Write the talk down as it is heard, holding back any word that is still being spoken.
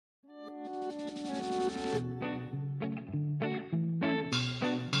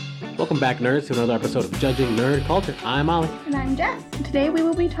Welcome back, nerds, to another episode of Judging Nerd Culture. I'm Ollie. And I'm Jess. Today we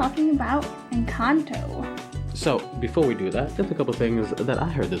will be talking about Encanto. So, before we do that, just a couple things that I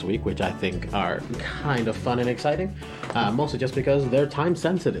heard this week, which I think are kind of fun and exciting. Mostly just because they're time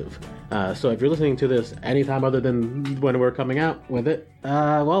sensitive. So if you're listening to this anytime other than when we're coming out with it,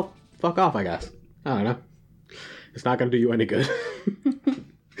 well, fuck off, I guess. I don't know. It's not going to do you any good.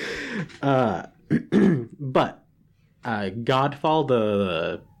 But Godfall,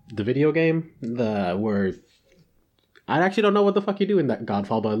 the video game, where I actually don't know what the fuck you do in that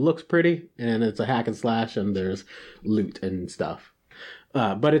Godfall, but it looks pretty, and it's a hack and slash, and there's loot and stuff.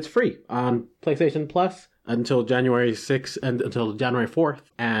 But it's free on PlayStation Plus until January 6th and until January 4th,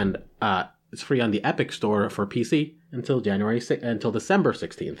 and it's free on the Epic Store for PC until until December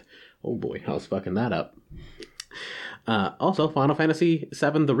 16th. Oh boy, I was fucking that up. Also, Final Fantasy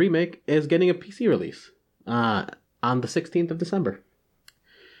VII the Remake is getting a PC release on the 16th of December.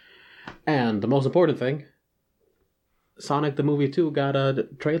 And the most important thing, Sonic the Movie 2 got a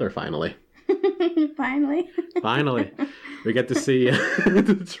trailer finally. Finally. We get to see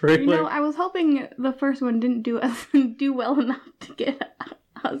the trailer. You know, I was hoping the first one didn't do well enough to get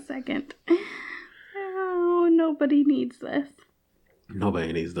a second. Oh, nobody needs this.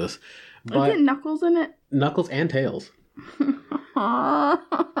 Nobody needs this. But is it Knuckles in it? Knuckles and Tails. I'm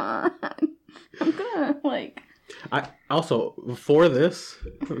gonna, I also, for this,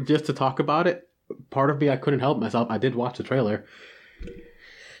 just to talk about it, part of me, I couldn't help myself. I did watch the trailer.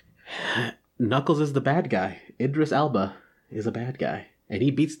 Knuckles is the bad guy. Idris Elba is a bad guy. And he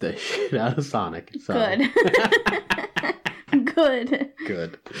beats the shit out of Sonic. So. Good.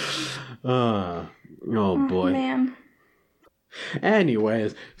 Good. Oh, boy. Man.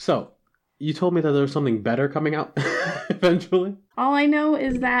 Anyways, so, you told me that there was something better coming out eventually? All I know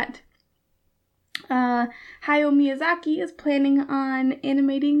is that Hayao Miyazaki is planning on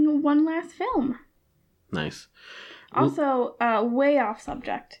animating one last film. Nice. Also, way off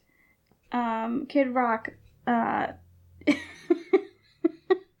subject. Kid Rock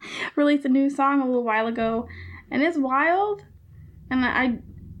released a new song a little while ago, and it's wild. And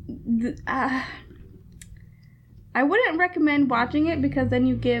I wouldn't recommend watching it because then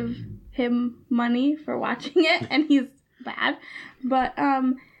you give him money for watching it, and he's bad. But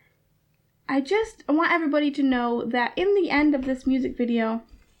I want everybody to know that in the end of this music video,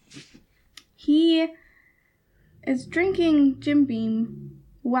 he is drinking Jim Beam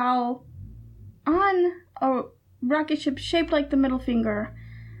while on a rocket ship shaped like the middle finger,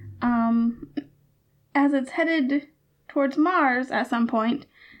 as it's headed towards Mars at some point,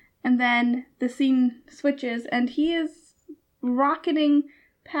 and then the scene switches, and he is rocketing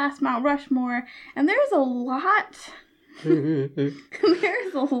past Mount Rushmore, and there's a lot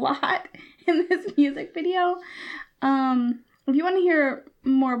in this music video. If you want to hear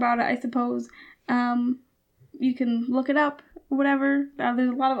more about it, I suppose you can look it up, whatever. There's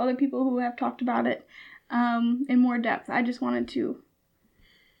a lot of other people who have talked about it in more depth. I just wanted to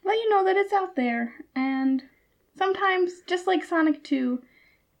let you know that it's out there, and sometimes, just like Sonic 2,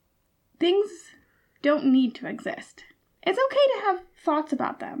 things don't need to exist. It's okay to have thoughts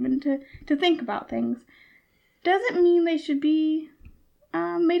about them and to think about things. Doesn't mean they should be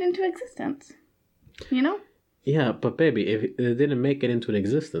made into existence. You know? Yeah, but baby, if it didn't make it into an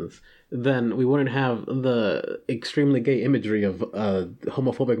existence, then we wouldn't have the extremely gay imagery of a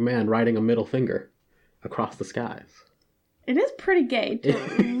homophobic man riding a middle finger across the skies. It is pretty gay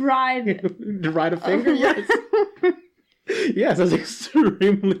to ride... To ride a finger? Yes. Yes, it's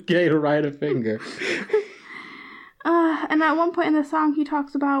extremely gay to ride a finger. And at one point in the song, he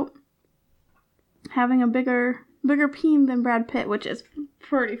talks about having a bigger peen than Brad Pitt, which is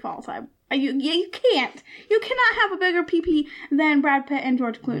pretty false. You cannot have a bigger pee than Brad Pitt and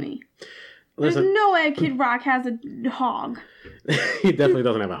George Clooney. Listen, there's no way Kid Rock has a hog. He definitely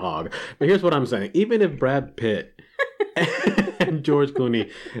doesn't have a hog. But here's what I'm saying. Even if Brad Pitt and George Clooney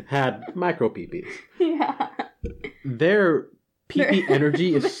had micro peepees, yeah, their pee-pee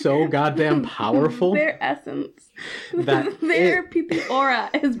energy is so goddamn powerful. Their essence. That their pee-pee aura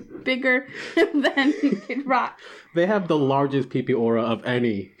is bigger than Kid Rock. They have the largest pee-pee aura of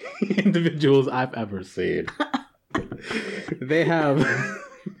any individuals I've ever seen. They have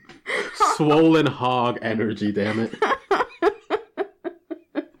swollen hog energy, damn it.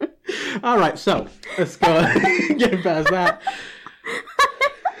 Alright, so, let's go get past that.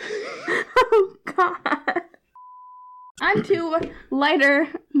 Oh, God. On to lighter,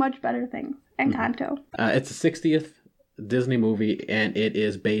 much better things. Encanto. It's the 60th Disney movie, and it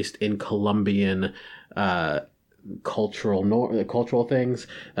is based in Colombian cultural things.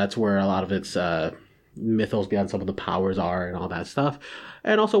 That's where a lot of its mythos behind some of the powers are and all that stuff,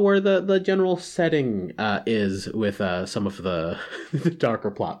 and also where the general setting is with some of the, the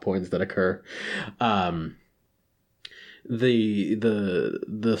darker plot points that occur.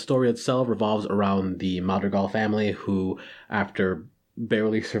 The story itself revolves around the Madrigal family, who, after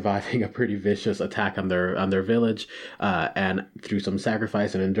barely surviving a pretty vicious attack on their village, and through some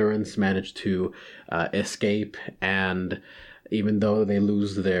sacrifice and endurance, managed to escape. And even though they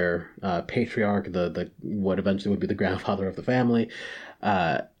lose their patriarch, the what eventually would be the grandfather of the family,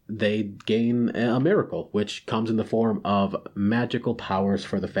 they gain a miracle, which comes in the form of magical powers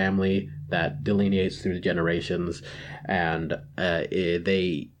for the family that delineates through the generations, and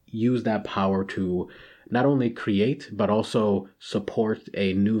they use that power to not only create but also support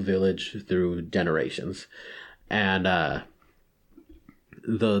a new village through generations. And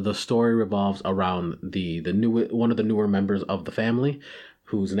the story revolves around the one of the newer members of the family,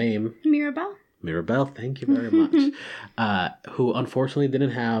 whose name Mirabelle, thank you very much. Who unfortunately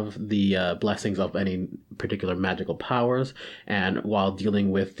didn't have the blessings of any particular magical powers, and while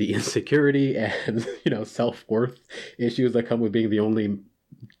dealing with the insecurity and self-worth issues that come with being the only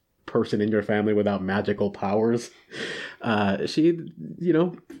person in your family without magical powers, she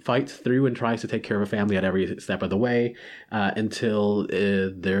fights through and tries to take care of her family at every step of the way, until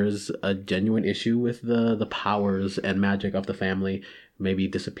there's a genuine issue with the powers and magic of the family maybe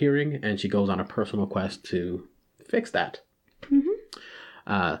disappearing, and she goes on a personal quest to fix that.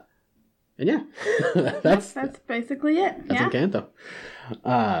 And yeah, that's basically it. That's Encanto.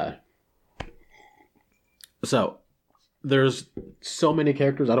 So there's so many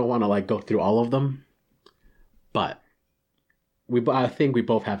characters, I don't want to go through all of them, but I think we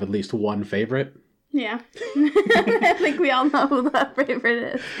both have at least one favorite. Yeah. I think we all know who that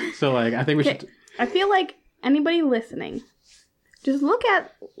favorite is. So I think we should. I feel like anybody listening, just look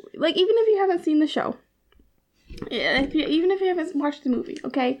at, even if you haven't seen the show, even if you haven't watched the movie,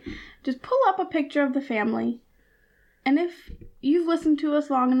 okay? Just pull up a picture of the family, and if you've listened to us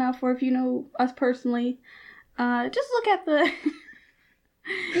long enough, or if you know us personally, just look at the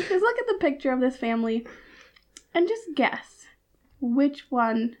picture of this family, and just guess which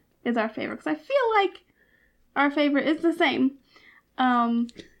one is our favorite. Because I feel like our favorite is the same.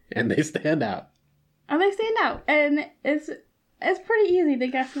 And they stand out. And they stand out, and it's pretty easy to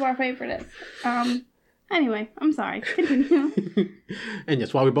guess who our favorite is. Anyway, I'm sorry. Continue. And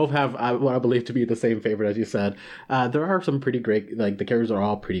yes, while we both have what I believe to be the same favorite, as you said, there are some pretty great, the characters are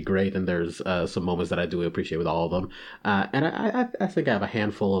all pretty great, and there's some moments that I do appreciate with all of them. And I think I have a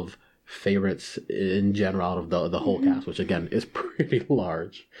handful of favorites in general out of the whole cast, which again is pretty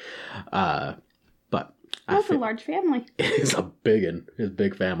large. But it's a large family. It's a big one. It's a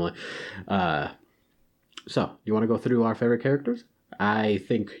big family. So, you want to go through our favorite characters? I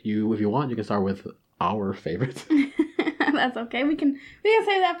think if you want, you can start with our favorites. That's okay. We can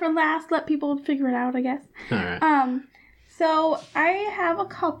save that for last. Let people figure it out, I guess. All right. So I have a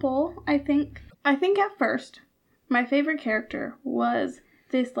couple. I think at first my favorite character was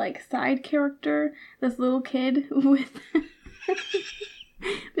this side character, this little kid with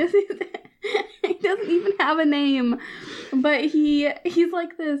he doesn't even have a name, but he's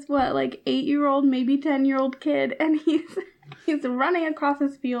like this 8-year-old, maybe 10-year-old kid, and he's running across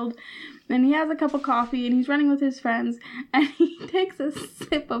this field, and he has a cup of coffee, and he's running with his friends, and he takes a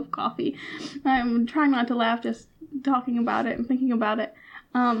sip of coffee. I'm trying not to laugh just talking about it and thinking about it.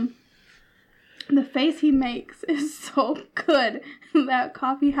 The face he makes is so good. That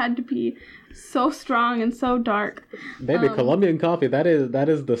coffee had to be so strong and so dark. Baby, Colombian coffee, that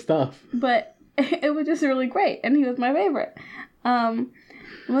is the stuff. But it was just really great, and he was my favorite. Well,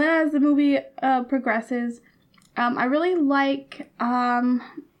 as the movie progresses, I really like the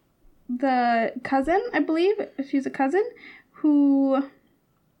cousin, I believe. She's a cousin who...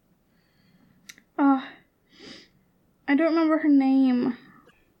 I don't remember her name.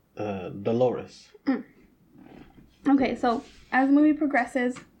 Dolores. Okay, so as the movie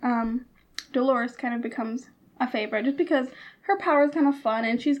progresses, Dolores kind of becomes a favorite just because her power is kind of fun,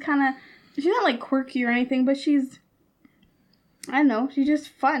 and she's not quirky or anything, but she's just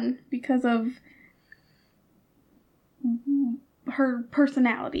fun because of her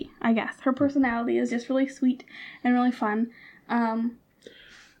personality, I guess. Her personality is just really sweet and really fun. I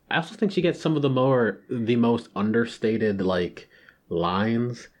also think she gets some of the most understated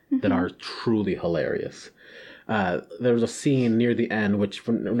lines that are truly hilarious. There's a scene near the end, which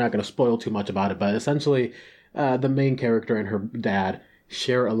we're not going to spoil too much about it, but essentially the main character and her dad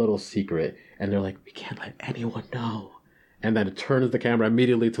share a little secret, and they're like, we can't let anyone know. And then it turns the camera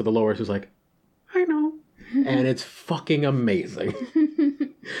immediately to Dolores, who's like, I know. And it's fucking amazing.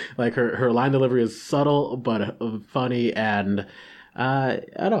 Like her line delivery is subtle but funny, and I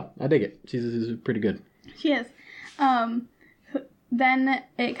don't know, I dig it. She's pretty good. She is. Then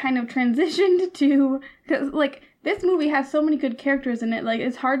it kind of transitioned to, because like this movie has so many good characters in it, like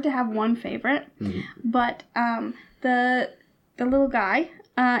it's hard to have one favorite. But the little guy,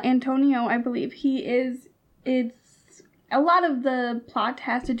 Antonio, I believe it's a lot of the plot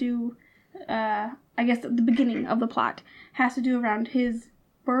has to do, I guess the beginning of the plot has to do around his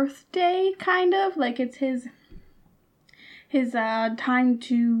birthday, kind of like it's his time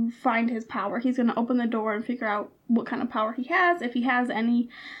to find his power. He's going to open the door and figure out what kind of power he has, if he has any.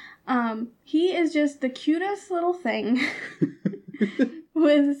 He is just the cutest little thing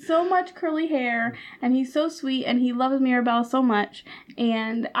with so much curly hair, and he's so sweet, and he loves Mirabelle so much.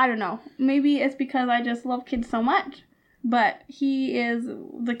 And I don't know, maybe it's because I just love kids so much, but he is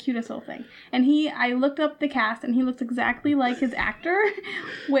the cutest little thing. And I looked up the cast, and he looks exactly like his actor,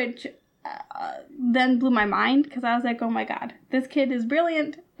 which then blew my mind, because I was like, oh my god, this kid is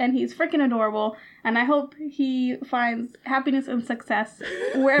brilliant and he's freaking adorable, and I hope he finds happiness and success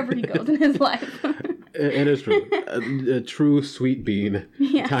wherever he goes in his life. It is true. A true sweet bean,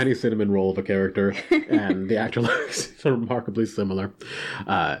 yes. Tiny cinnamon roll of a character, and the actor looks remarkably similar.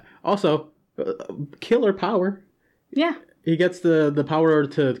 Also, killer power. Yeah. He gets the power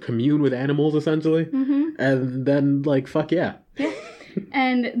to commune with animals, essentially, and then, like, fuck yeah. Yeah.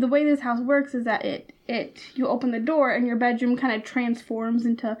 And the way this house works is that you open the door and your bedroom kind of transforms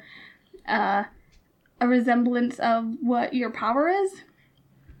into a resemblance of what your power is.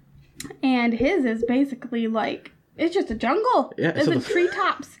 And his is basically like, it's just a jungle. Yeah, it's the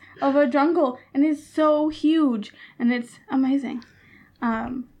treetops of a jungle, and it's so huge, and it's amazing.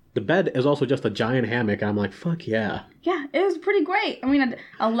 The bed is also just a giant hammock, and I'm like, fuck yeah. Yeah, it was pretty great. I mean,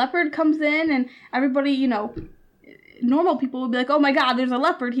 a leopard comes in, and everybody, normal people would be like, oh my god, there's a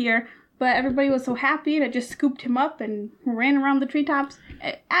leopard here. But everybody was so happy, and it just scooped him up and ran around the treetops.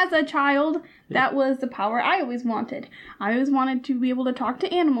 As a child, that was the power I always wanted. I always wanted to be able to talk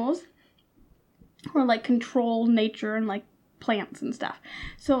to animals, or like control nature and like plants and stuff.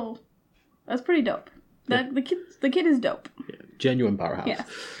 So that's pretty dope. The kid is dope. Yeah, genuine powerhouse. Yes.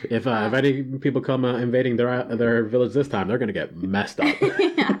 If any people come invading their village this time, they're gonna get messed up.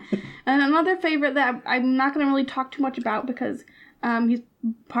 Yeah. And another favorite that I'm not gonna really talk too much about because he's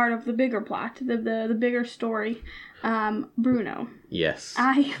part of the bigger plot, the bigger story. Bruno. Yes.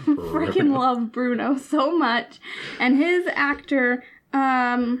 I freaking love Bruno so much, and his actor.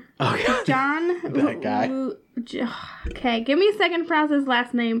 John. That guy. Okay, give me a second to pronounce his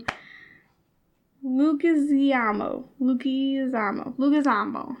last name. Luguizamo.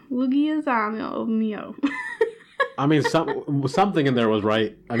 I mean, something in there was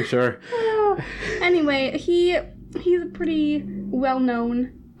right, I'm sure. Anyway, he's pretty well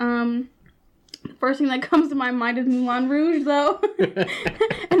known. First thing that comes to my mind is Moulin Rouge, though.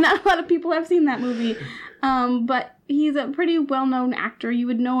 And not a lot of people have seen that movie. But he's a pretty well-known actor. You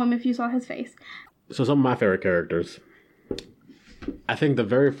would know him if you saw his face. So some of my favorite characters. I think the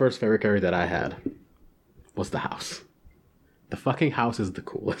very first favorite character that I had was the house. The fucking house is the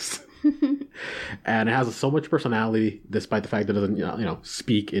coolest. And it has so much personality, despite the fact that it doesn't,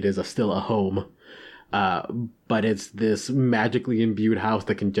 speak. It is still a home. But it's this magically imbued house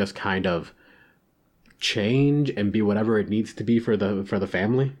that can just kind of change and be whatever it needs to be for the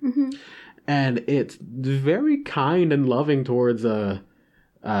family. Mm-hmm. And it's very kind and loving towards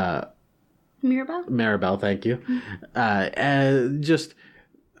Mirabelle, thank you. And just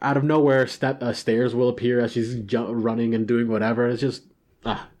out of nowhere, stairs will appear as she's running and doing whatever. It's just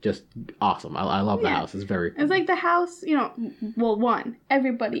awesome. I love the house. It's very cool. It's like the house,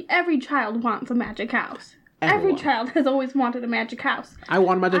 every child wants a magic house. Everyone. Every child has always wanted a magic house. I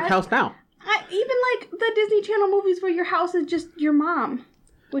want a magic house now. Even like the Disney Channel movies where your house is just your mom.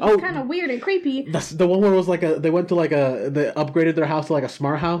 Which is kind of weird and creepy. That's the one where it was like they upgraded their house to like a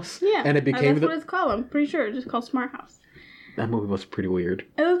smart house. Yeah. And it became that's what it's called. I'm pretty sure it's just called Smart House. That movie was pretty weird.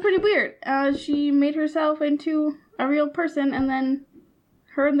 It was pretty weird. She made herself into a real person, and then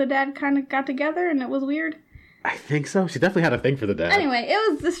her and the dad kind of got together, and it was weird. I think so. She definitely had a thing for the dad. Anyway,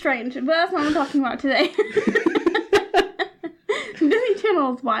 it was strange, but that's not what I'm talking about today. Disney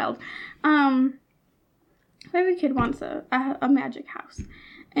Channel is wild. Every kid wants a magic house.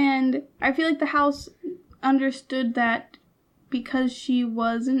 And I feel like the house understood that because she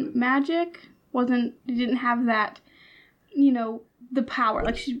wasn't magic, didn't have that, the power.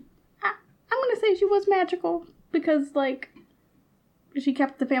 Like I'm going to say she was magical because, like, she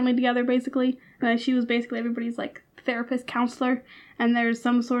kept the family together, basically. And she was basically everybody's, like, therapist counselor, and there's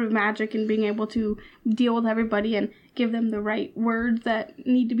some sort of magic in being able to deal with everybody and give them the right words that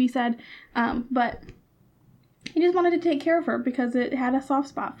need to be said. But he just wanted to take care of her because it had a soft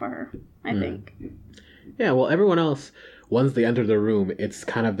spot for her, I think. Yeah, well, everyone else, once they enter the room, it's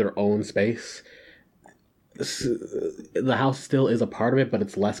kind of their own space. The house still is a part of it, but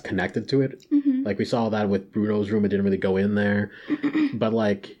it's less connected to it. Mm-hmm. Like, we saw that with Bruno's room. It didn't really go in there. But,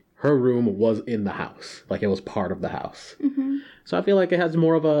 like, her room was in the house. Like, it was part of the house. Mm-hmm. So I feel like it has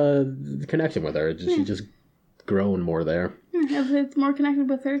more of a connection with her. She's just grown more there. It's more connected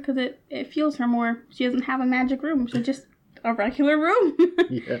with her because it feels her more. She doesn't have a magic room. She's just a regular room.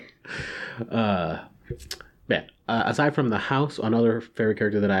 Yeah. Aside from the house, another favorite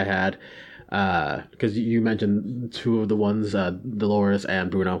character that I had, because you mentioned two of the ones, Dolores and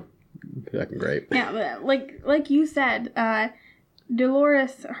Bruno. Fucking great. Yeah, like you said,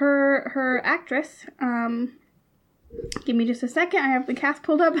 Dolores, her actress. Give me just a second. I have the cast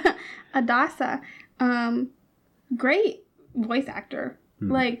pulled up. Adasa, great voice actor.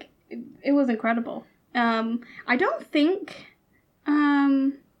 Like, it was incredible. I don't think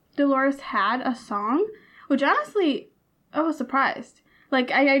Dolores had a song, which honestly, I was surprised.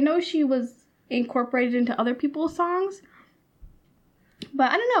 Like, I know she was incorporated into other people's songs,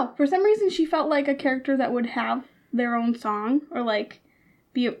 but I don't know. For some reason, she felt like a character that would have their own song, or like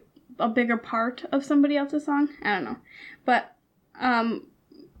be a bigger part of somebody else's song. I don't know. But,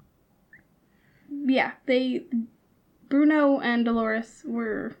 yeah, Bruno and Dolores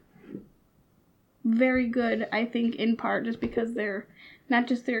were very good, I think, in part just because they're not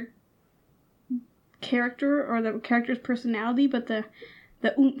just their character or the character's personality, but the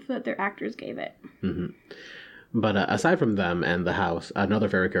oomph that their actors gave it. Mm-hmm. But aside from them and the house, another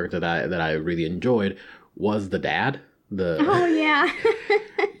favorite character that I really enjoyed was the dad. Oh, yeah.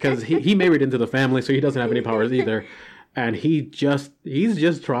 Because he married into the family, so he doesn't have any powers either. And he's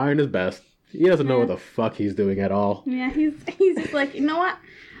just trying his best. He doesn't know what the fuck he's doing at all. Yeah, he's just like, you know what?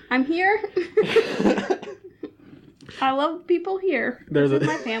 I'm here. I love people here. This is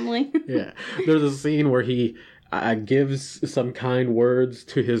my family. Yeah. There's a scene where he gives some kind words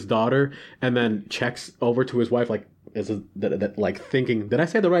to his daughter and then checks over to his wife like, thinking, did I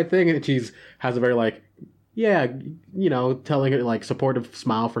say the right thing? And she's has a very like, yeah, telling it like supportive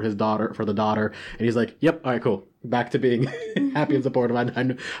smile for the daughter. And he's like, yep, all right, cool. Back to being happy and supportive.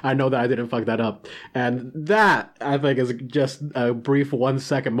 I know that I didn't fuck that up. And that, I think, is just a brief 1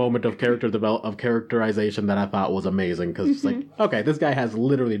 second moment of characterization that I thought was amazing. Because it's like, okay, this guy has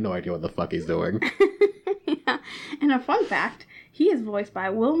literally no idea what the fuck he's doing. Yeah. And a fun fact, he is voiced by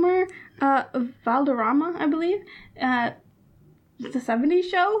Wilmer Valderrama, I believe. The 70s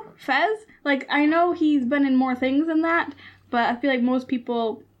show, Fez. Like, I know he's been in more things than that, but I feel like most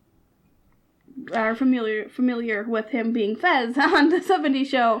people are familiar with him being Fez on the 70s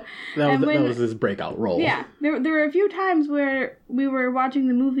show. That was his breakout role. Yeah. There were a few times where we were watching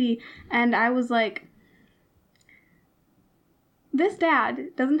the movie and I was like, this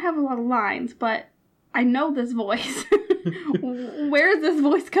dad doesn't have a lot of lines, but I know this voice. Where is this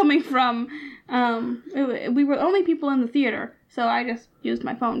voice coming from? We were the only people in the theater, so I just used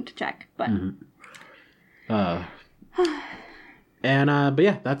my phone to check. But but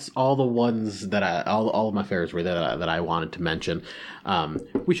yeah, that's all the ones that all of my favorites were that I wanted to mention.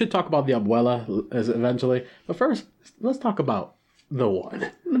 We should talk about the abuela eventually, but first let's talk about the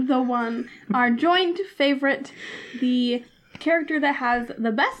one. The one, our joint favorite, the character that has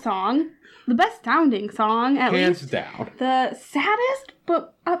the best song. The best sounding song, at hands least. down. The saddest,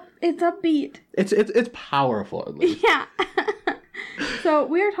 but it's upbeat. It's powerful, at least. Yeah. So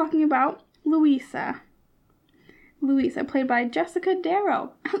we are talking about Louisa. Louisa, played by Jessica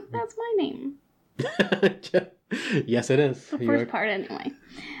Darrow. That's my name. Yes, it is. The first part, anyway.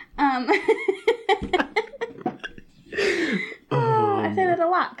 I say that a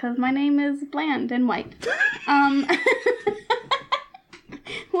lot because my name is bland and white.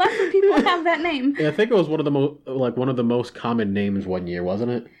 Lots of people have that name. Yeah, I think it was one of the most common names one year,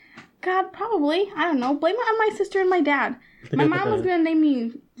 wasn't it? God, probably. I don't know. Blame it on my sister and my dad. My mom was gonna name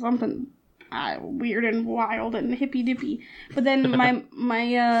me something weird and wild and hippy dippy, but then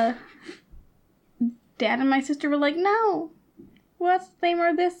my dad and my sister were like, "No, what's the name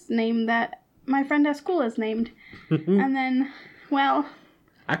or this name that my friend at school is named?" And then, well,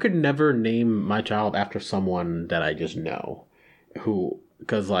 I could never name my child after someone that I just know,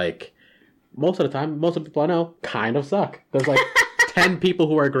 because like most of the time, most of the people I know kind of suck. There's like 10 people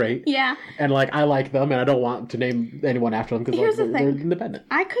who are great. Yeah. And like I like them, and I don't want to name anyone after them because like, they're independent.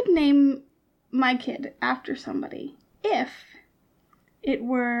 I could name my kid after somebody if it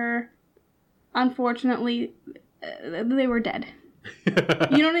were, unfortunately, they were dead. You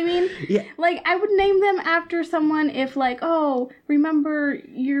know what I mean? Yeah. Like, I would name them after someone if, like, oh, remember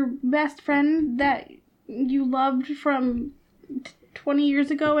your best friend that you loved from 20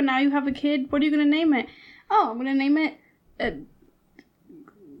 years ago and now you have a kid? What are you going to name it? Oh, I'm going to name it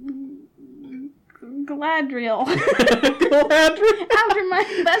Galadriel. Galadriel? After my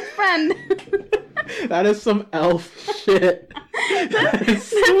best friend. That is some elf shit.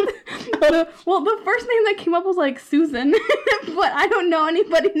 Well, the first name that came up was like Susan, but I don't know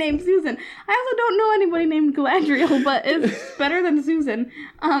anybody named Susan. I also don't know anybody named Galadriel, but it's better than Susan.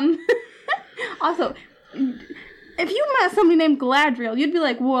 Also, if you met somebody named Galadriel, you'd be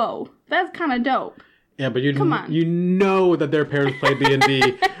like, whoa, that's kind of dope. Yeah, but Come on. you know that their parents played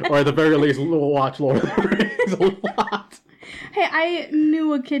D&D, or at the very least watch Lord of the Rings a lot. Hey, I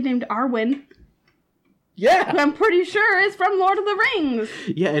knew a kid named Arwen. Yeah. Who I'm pretty sure is from Lord of the Rings.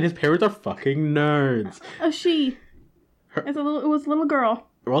 Yeah, and his parents are fucking nerds. She. It was a little girl.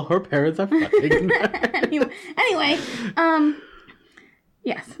 Well, her parents are fucking nerds. Anyway,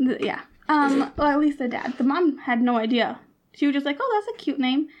 yes, yeah. Well, at least the dad. The mom had no idea. She was just like, "Oh, that's a cute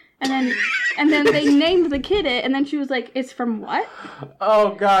name," and then they named the kid it, and then she was like, "It's from what?"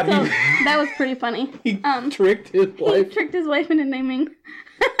 Oh God, so that was pretty funny. He tricked his wife. He tricked his wife into naming.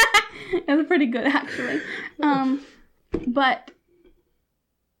 It was pretty good, actually. But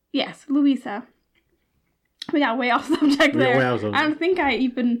yes, Louisa. We got way off subject there. I don't think I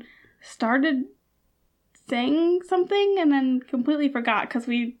even started saying something and then completely forgot because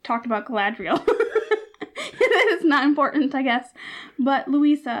we talked about Galadriel. It's not important, I guess. But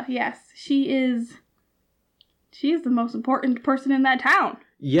Louisa, yes, she is the most important person in that town.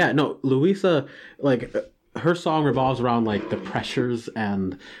 Yeah, no, Louisa, like, her song revolves around, like, the pressures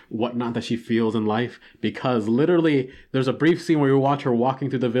and whatnot that she feels in life, because literally there's a brief scene where you watch her walking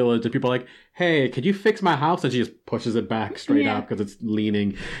through the village and people are like, hey, could you fix my house? And she just pushes it back straight up because it's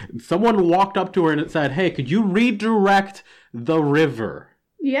leaning. Someone walked up to her and it said, hey, could you redirect the river?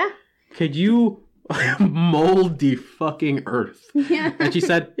 Yeah. Could you mold the fucking earth? Yeah. And she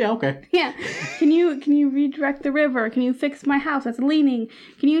said, yeah, okay. Yeah. Can you redirect the river? Can you fix my house that's leaning?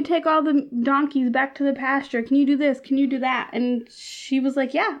 Can you take all the donkeys back to the pasture? Can you do this? Can you do that? And she was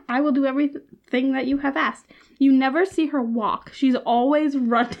like, yeah, I will do everything that you have asked. You never see her walk. She's always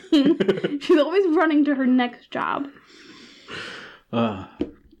running. She's always running to her next job.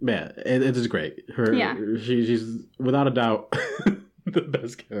 Man, it is great. She's without a doubt the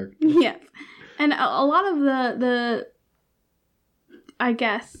best character. Yes. And a lot of the I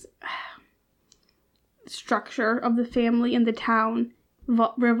guess, structure of the family in the town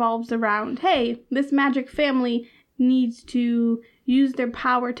revolves around, hey, this magic family needs to use their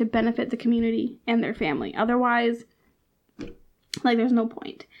power to benefit the community and their family. Otherwise, like, there's no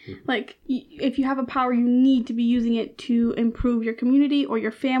point. Like, if you have a power, you need to be using it to improve your community or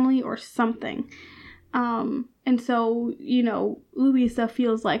your family or something. And so, Louisa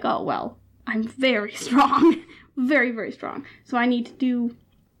feels like, oh, well, I'm very strong. Very, very strong. So I need to do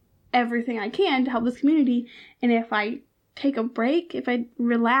everything I can to help this community. And if I take a break, if I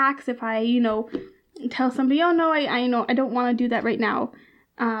relax, if I, tell somebody, oh, no, I don't want to do that right now,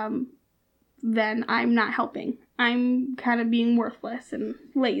 then I'm not helping. I'm kind of being worthless and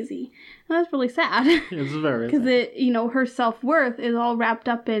lazy. And that's really sad. It's very sad. Because her self-worth is all wrapped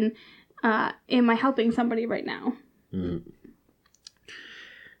up in, am I helping somebody right now? Mm-hmm.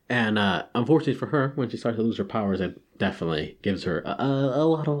 And unfortunately for her, when she starts to lose her powers, it definitely gives her a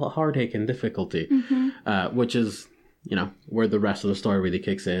lot of heartache and difficulty, which is, where the rest of the story really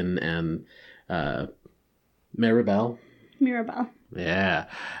kicks in. And Mirabelle. Yeah.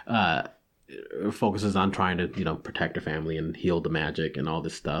 Focuses on trying to, protect her family and heal the magic and all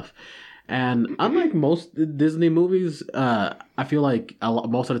this stuff. And unlike most Disney movies, I feel like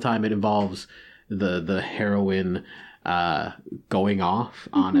most of the time it involves the heroine going off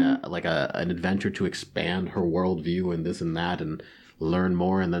on an adventure to expand her worldview and this and that and learn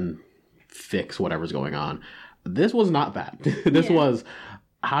more and then fix whatever's going on. This was not that. This was,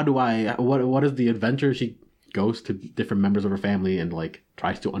 what is the adventure? She goes to different members of her family and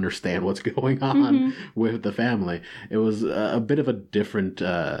tries to understand what's going on with the family. It was a bit of a different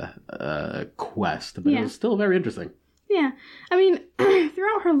quest, but it was still very interesting. Yeah. I mean,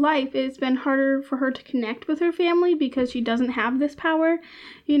 throughout her life, it's been harder for her to connect with her family because she doesn't have this power,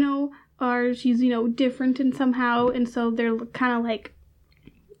 or she's, different in somehow, and so they're kind of,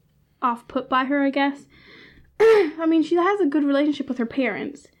 off-put by her, I guess. I mean, she has a good relationship with her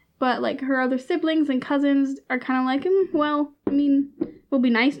parents, but, her other siblings and cousins are kind of well, I mean, we'll be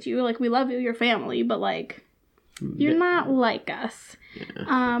nice to you, we love you, your family, but, You're not like us.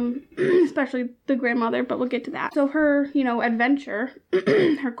 Yeah. Especially the grandmother, but we'll get to that. So her, adventure,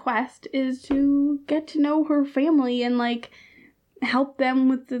 her quest is to get to know her family and, like, help them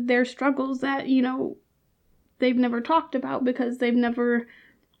with their struggles that, they've never talked about because they've never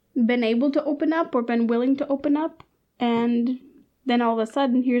been able to open up or been willing to open up. And then all of a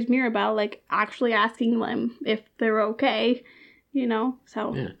sudden, here's Mirabel, like, actually asking them if they're okay,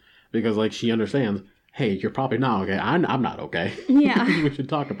 so. Yeah, because, like, she understands, hey, you're probably not okay. I'm not okay. Yeah. We should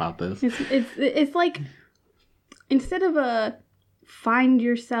talk about this. It's like, instead of find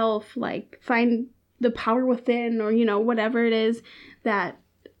yourself, like, find the power within or, whatever it is that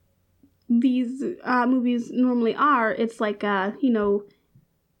these movies normally are, it's like,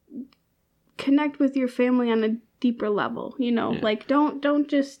 connect with your family on a deeper level, like, don't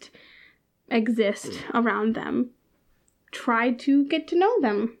just exist around them. Try to get to know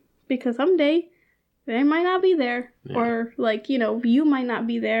them, because someday they might not be there, or, like, you might not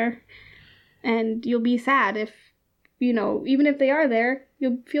be there, and you'll be sad if, even if they are there,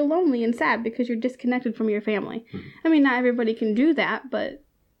 you'll feel lonely and sad because you're disconnected from your family. Mm-hmm. I mean, not everybody can do that, but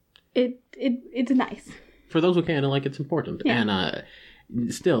it's nice. For those who can, like, it's important. Yeah.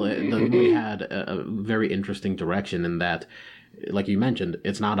 And still, the movie had a very interesting direction in that, like you mentioned,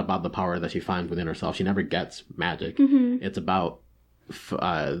 it's not about the power that she finds within herself. She never gets magic. Mm-hmm. It's about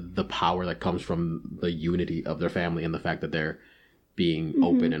the power that comes from the unity of their family and the fact that they're being mm-hmm.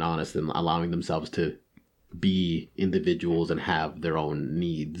 open and honest and allowing themselves to be individuals and have their own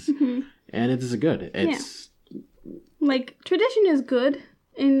needs. Mm-hmm. And it's good. It's like, tradition is good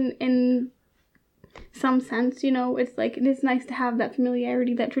in some sense, it's like, it is nice to have that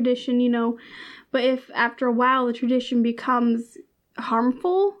familiarity, that tradition, but if after a while the tradition becomes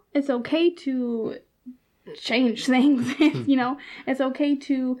harmful, it's okay to change things. It's okay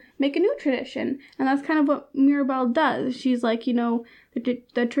to make a new tradition. And that's kind of what Mirabel does. She's like,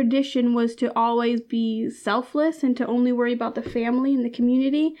 the tradition was to always be selfless and to only worry about the family and the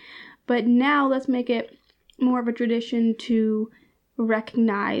community, but now let's make it more of a tradition to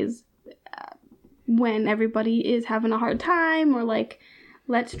recognize when everybody is having a hard time, or, like,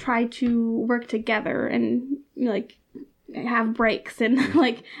 let's try to work together and, like, have breaks and,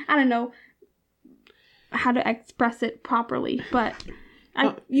 like, I don't know how to express it properly, but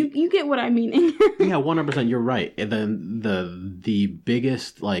you get what I'm meaning. Yeah, 100%, you're right. And then the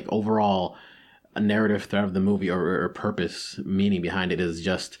biggest, like, overall narrative thread of the movie or purpose meaning behind it is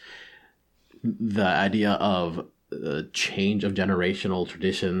just the idea of change of generational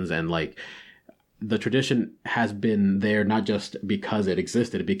traditions, and, like, the tradition has been there not just because it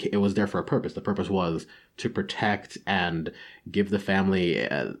existed. It was there for a purpose. The purpose was to protect and give the family,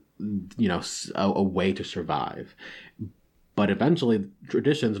 a way to survive. But eventually,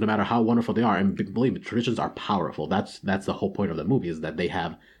 traditions, no matter how wonderful they are, and believe me, traditions are powerful. That's the whole point of the movie, is that they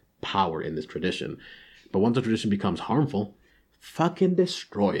have power in this tradition. But once a tradition becomes harmful, fucking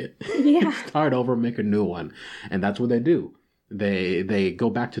destroy it. Yeah. Start over, make a new one. And that's what they do. They go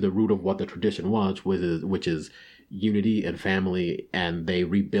back to the root of what the tradition was, which is unity and family, and they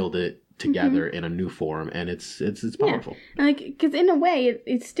rebuild it together mm-hmm. in a new form, and it's powerful. Yeah. Like, because in a way,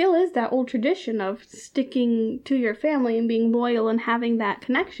 it still is that old tradition of sticking to your family and being loyal and having that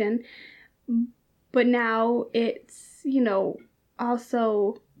connection, but now it's,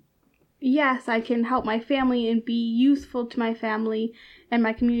 also, yes, I can help my family and be useful to my family and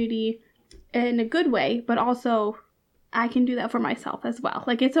my community in a good way, but also I can do that for myself as well.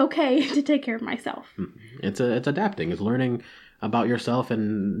 Like, it's okay to take care of myself. It's adapting. It's learning about yourself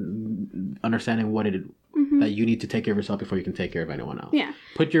and understanding what mm-hmm. that you need to take care of yourself before you can take care of anyone else. Yeah.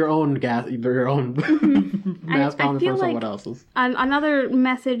 Put your own mm-hmm. mask on before someone else's. Another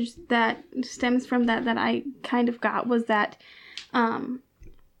message that stems from that I kind of got was that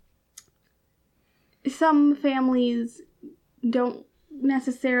some families don't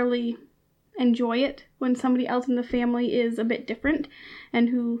necessarily enjoy it when somebody else in the family is a bit different and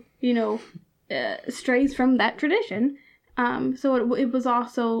who, strays from that tradition. So it was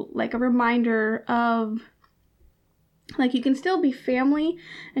also, like, a reminder of, like, you can still be family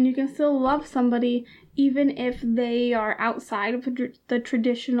and you can still love somebody even if they are outside of the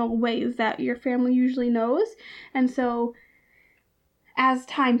traditional ways that your family usually knows. And so as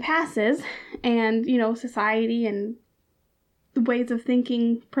time passes and, society and the ways of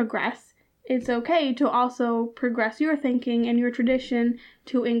thinking progress, it's okay to also progress your thinking and your tradition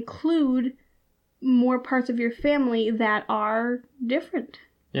to include more parts of your family that are different.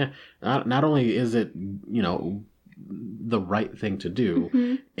 Yeah. Not only is it, the right thing to do,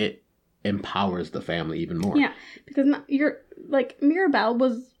 mm-hmm. it empowers the family even more. Yeah, because you're, like, Mirabel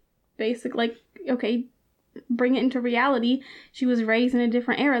was basic, like, okay, bring it into reality. She was raised in a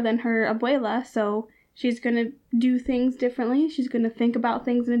different era than her abuela, so she's going to do things differently. She's going to think about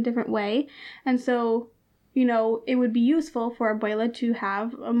things in a different way. And so, you know, it would be useful for abuela to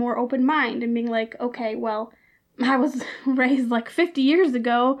have a more open mind and being like, okay, well, I was raised like 50 years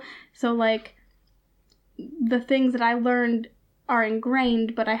ago, so like the things that I learned are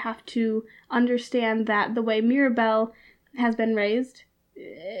ingrained, but I have to understand that the way Mirabel has been raised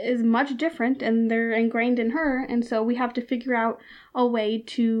is much different, and they're ingrained in her, and so we have to figure out a way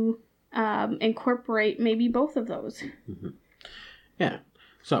to incorporate maybe both of those. Mm-hmm. Yeah.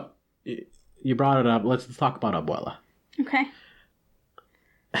 So you brought it up. Let's talk about Abuela. Okay.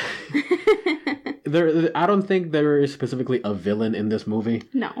 I don't think there is specifically a villain in this movie.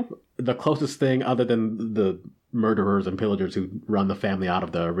 No. The closest thing, other than the murderers and pillagers who run the family out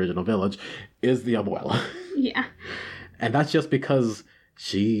of the original village, is the Abuela. Yeah. And that's just because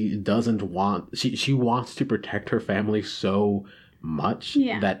she doesn't want... She wants to protect her family so much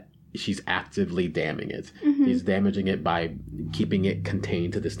that she's actively damaging it. Mm-hmm. She's damaging it by keeping it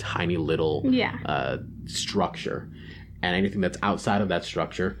contained to this tiny little structure. And anything that's outside of that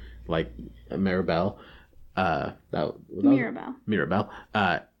structure, like Mirabel,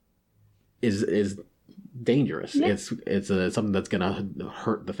 is dangerous. Yeah. It's something that's gonna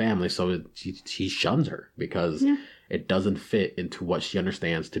hurt the family. So she shuns her because it doesn't fit into what she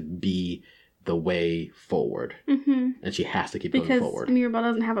understands to be the way forward, and she has to keep going forward. Because Mirabel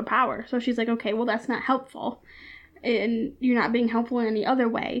doesn't have a power, so she's like, okay, well that's not helpful, and you're not being helpful in any other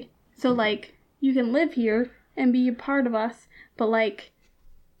way. So like, you can live here and be a part of us, but like,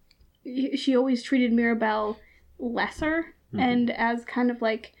 she always treated Mirabel lesser and as kind of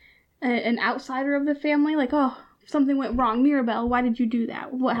like an outsider of the family. Like, oh, something went wrong, Mirabel, why did you do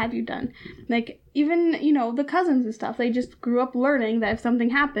that? What have you done? Like, even, you know, the cousins and stuff, they just grew up learning that if something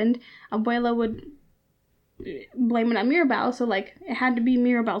happened, Abuela would blame it on Mirabel, so like, it had to be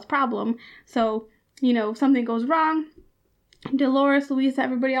Mirabel's problem. So, you know, if something goes wrong, Dolores, Luisa,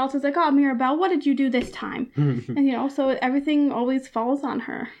 everybody else is like, oh, Mirabel, what did you do this time? And, you know, so everything always falls on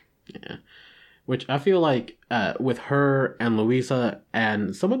her. Yeah. Which I feel like with her and Luisa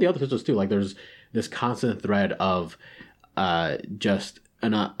and some of the other sisters too, like there's this constant thread of just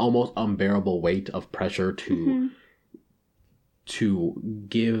an almost unbearable weight of pressure to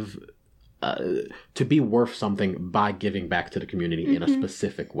give to be worth something by giving back to the community in a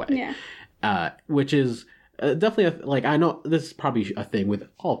specific way. Yeah. Which is definitely, like, I know this is probably a thing with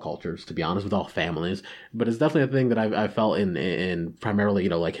all cultures, to be honest, with all families, but it's definitely a thing that I felt in primarily, you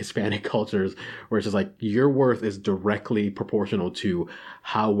know, like Hispanic cultures, where it's just like your worth is directly proportional to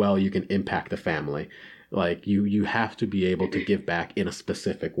how well you can impact the family. Like, you have to be able to give back in a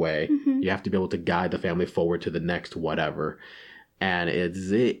specific way. You have to be able to guide the family forward to the next whatever. And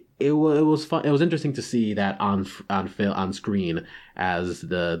it was fun. It was interesting to see that on screen as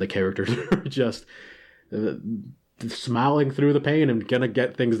the characters are just smiling through the pain and gonna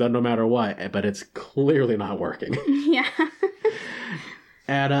get things done no matter what, but it's clearly not working. Yeah.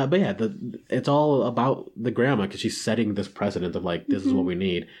 And but yeah, it's all about the grandma, because she's setting this precedent of like, this is what we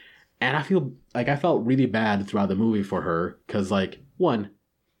need. And I felt really bad throughout the movie for her, because like, one,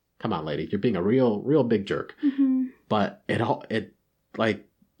 come on, lady, you're being a real big jerk. But it like,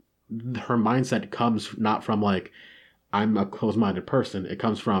 her mindset comes not from like, I'm a closed-minded person. It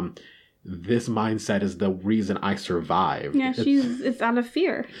comes from, this mindset is the reason I survived. Yeah, it's out of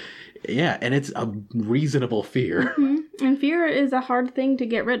fear. Yeah, and it's a reasonable fear. And fear is a hard thing to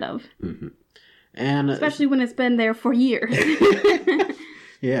get rid of. And especially when it's been there for years.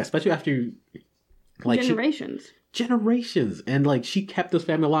 Yeah, especially after like generations. And like, she kept this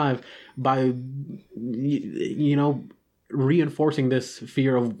family alive by, you know, reinforcing this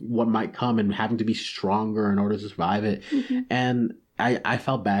fear of what might come and having to be stronger in order to survive it. And I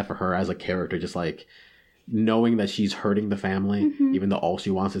felt bad for her as a character, just like knowing that she's hurting the family, even though all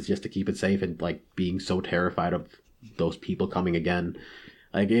she wants is just to keep it safe, and like being so terrified of those people coming again.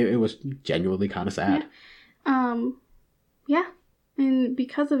 Like, it was genuinely kind of sad. Yeah. And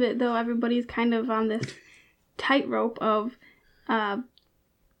because of it, though, everybody's kind of on this tightrope of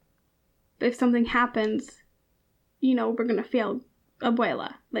if something happens, you know, we're going to fail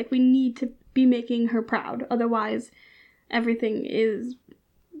Abuela. Like, we need to be making her proud. Otherwise, everything is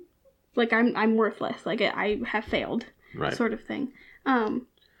like, I'm worthless. Like, I have failed, right, sort of thing.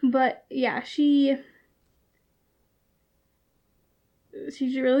 But yeah, she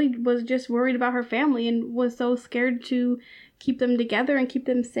really was just worried about her family and was so scared to keep them together and keep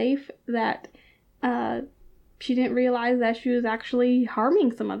them safe that she didn't realize that she was actually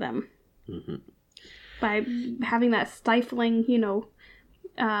harming some of them by having that stifling, you know,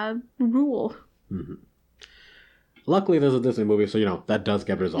 rule. Luckily, there's a Disney movie, so, that does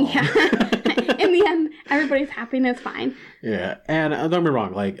get resolved. Yeah. In the end, everybody's happy and it's fine. Yeah, and don't get me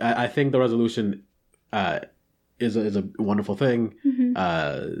wrong, like, I think the resolution is a wonderful thing.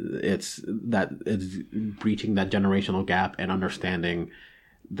 It's breaching that generational gap and understanding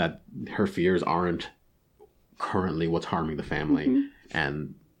that her fears aren't currently what's harming the family,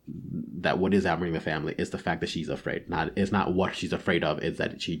 and that what is harming the family is the fact that she's afraid. It's not what she's afraid of, it's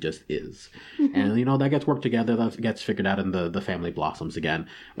that she just is. And, that gets worked together, that gets figured out, and the family blossoms again.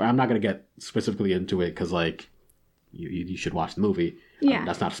 I'm not going to get specifically into it, because, like, you should watch the movie. Yeah.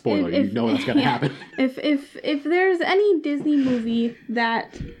 That's not a spoiler. You know that's going to happen. If there's any Disney movie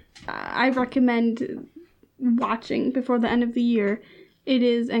that I recommend watching before the end of the year, it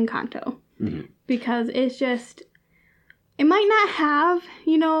is Encanto. Because it's just... It might not have,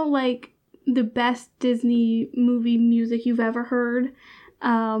 like, the best Disney movie music you've ever heard.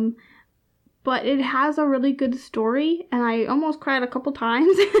 But it has a really good story. And I almost cried a couple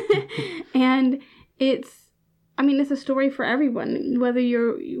times. And it's a story for everyone. Whether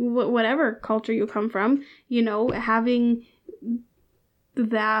you're, whatever culture you come from. Having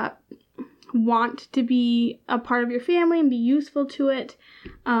that want to be a part of your family and be useful to it.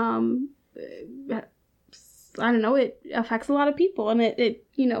 I don't know, it affects a lot of people, and it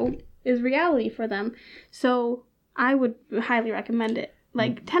is reality for them. So I would highly recommend it.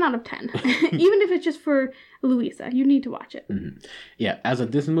 Like 10 out of 10. Even if it's just for Louisa, you need to watch it. Yeah, as a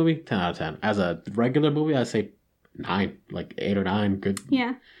Disney movie, 10 out of 10. As a regular movie, I'd say 9, like 8 or 9. Good.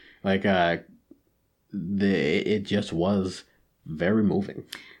 Yeah. Like it just was very moving.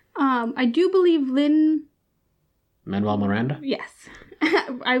 I do believe Lin-Manuel Miranda? Yes.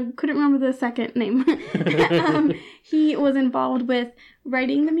 I couldn't remember the second name. He was involved with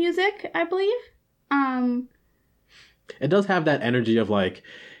writing the music, I believe. It does have that energy of like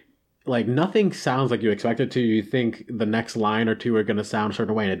nothing sounds like you expect it to. You think the next line or two are going to sound a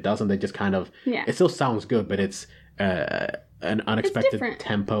certain way, and it doesn't. They just kind of... Yeah. It still sounds good, but it's an unexpected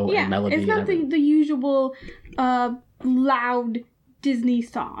tempo and melody. It's not the usual loud Disney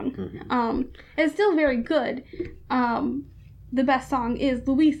song. It's still very good. The best song is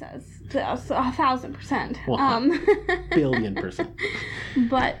Louisa's. 1,000%. Billion%.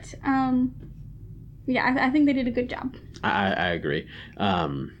 But, yeah, I think they did a good job. I agree.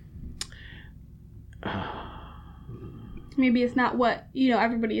 Maybe it's not what,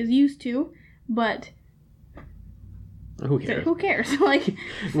 everybody is used to, but... Who cares? Who cares? Like,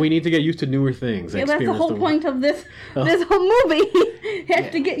 we need to get used to newer things. Yeah, that's the whole point of this whole movie. You have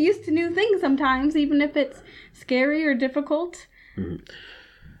to get used to new things sometimes, even if it's scary or difficult.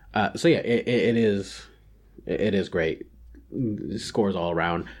 So yeah, it is great. Scores all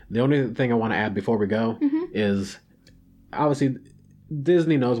around. The only thing I want to add before we go is, obviously,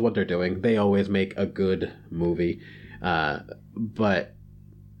 Disney knows what they're doing. They always make a good movie, but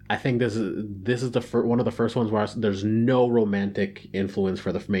I think this is one of the first ones where there's no romantic influence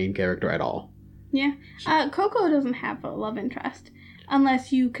for the main character at all. Yeah. Coco doesn't have a love interest,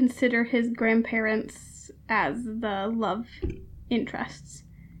 unless you consider his grandparents as the love interests.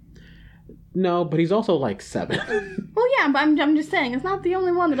 No, but he's also like 7. Well, yeah, but I'm just saying, it's not the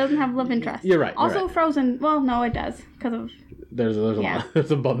only one that doesn't have love interest. You're right. Also, right. Frozen, well, no, it does, because of... There's a lot.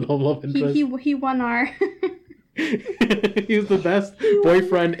 There's a bundle of love interest. He won our... He's the best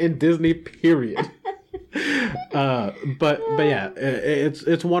boyfriend in Disney, period. But yeah,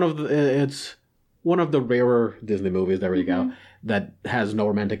 it's one of the rarer Disney movies. There we go. That has no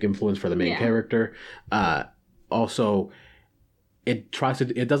romantic influence for the main character. Also, it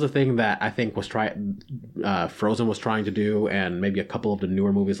does a thing that I think Frozen was trying to do, and maybe a couple of the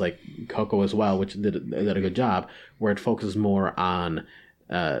newer movies like Coco as well, which did a good job, where it focuses more on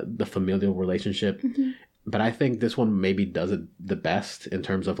the familial relationship. But I think this one maybe does it the best in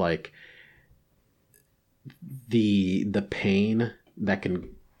terms of like the pain that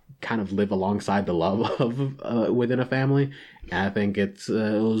can kind of live alongside the love of within a family. And I think it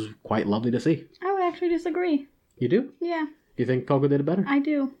was quite lovely to see. I would actually disagree. You do? Yeah. You think Coco did it better? I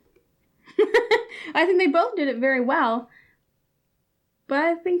do. I think they both did it very well. But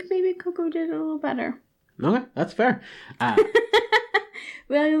I think maybe Coco did it a little better. Okay, that's fair.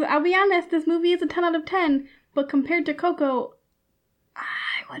 Well, I'll be honest, this movie is a 10 out of 10, but compared to Coco,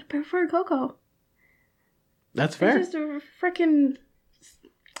 I would prefer Coco. That's fair. It's just a freaking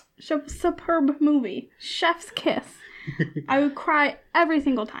superb movie. Chef's kiss. I would cry every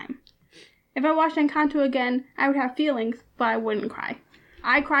single time. If I watched Encanto again, I would have feelings, but I wouldn't cry.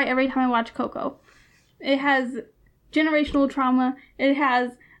 I cry every time I watch Coco. It has generational trauma. It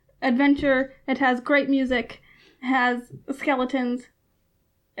has adventure. It has great music. It has skeletons.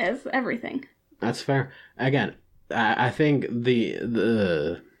 It's everything. That's fair. Again, I think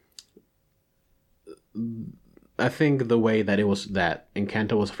I think the way that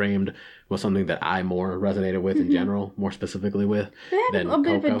Encanto was framed was something that I more resonated with in general, more specifically with. It had than a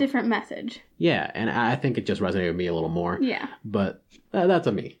bit of Coco. a different message. Yeah, and I think it just resonated with me a little more. Yeah. But that's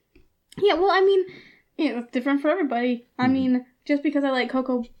a me. Yeah, well, I mean, it's different for everybody. I mean, just because I like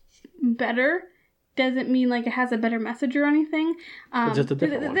Coco better doesn't mean like it has a better message or anything. It's just a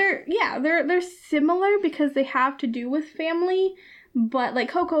different one. They're similar because they have to do with family, but like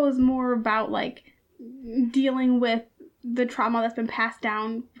Coco is more about like dealing with the trauma that's been passed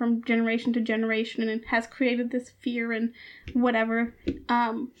down from generation to generation and has created this fear and whatever.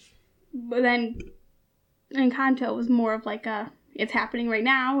 But then Encanto was more of like it's happening right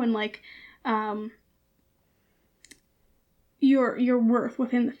now and like your worth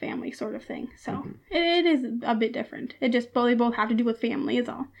within the family sort of thing. So it is a bit different. It just they both have to do with family is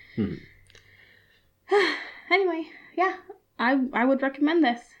all. Anyway, yeah, I would recommend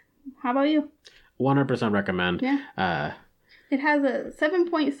this. How about you? 100% recommend. Yeah. It has a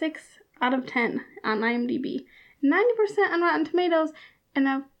 7.6 out of 10 on IMDb, 90% on Rotten Tomatoes, and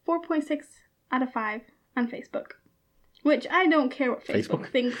a 4.6 out of 5 on Facebook. Which I don't care what Facebook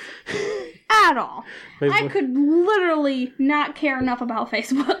thinks at all. I could literally not care enough about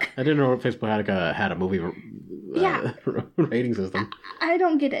Facebook. I didn't know Facebook had a movie rating system. I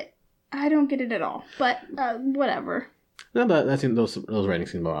don't get it. I don't get it at all. But whatever. No, but those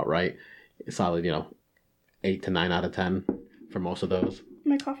ratings seem about right. Solid, 8 to 9 out of 10 for most of those.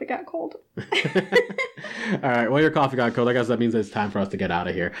 My coffee got cold. All right. Well, your coffee got cold. I guess that means it's time for us to get out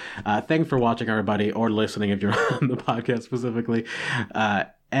of here. Thanks for watching, everybody, or listening if you're on the podcast specifically.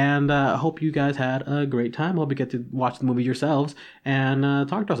 And hope you guys had a great time. Hope you get to watch the movie yourselves and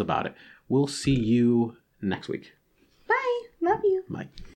talk to us about it. We'll see you next week. Bye. Love you. Bye.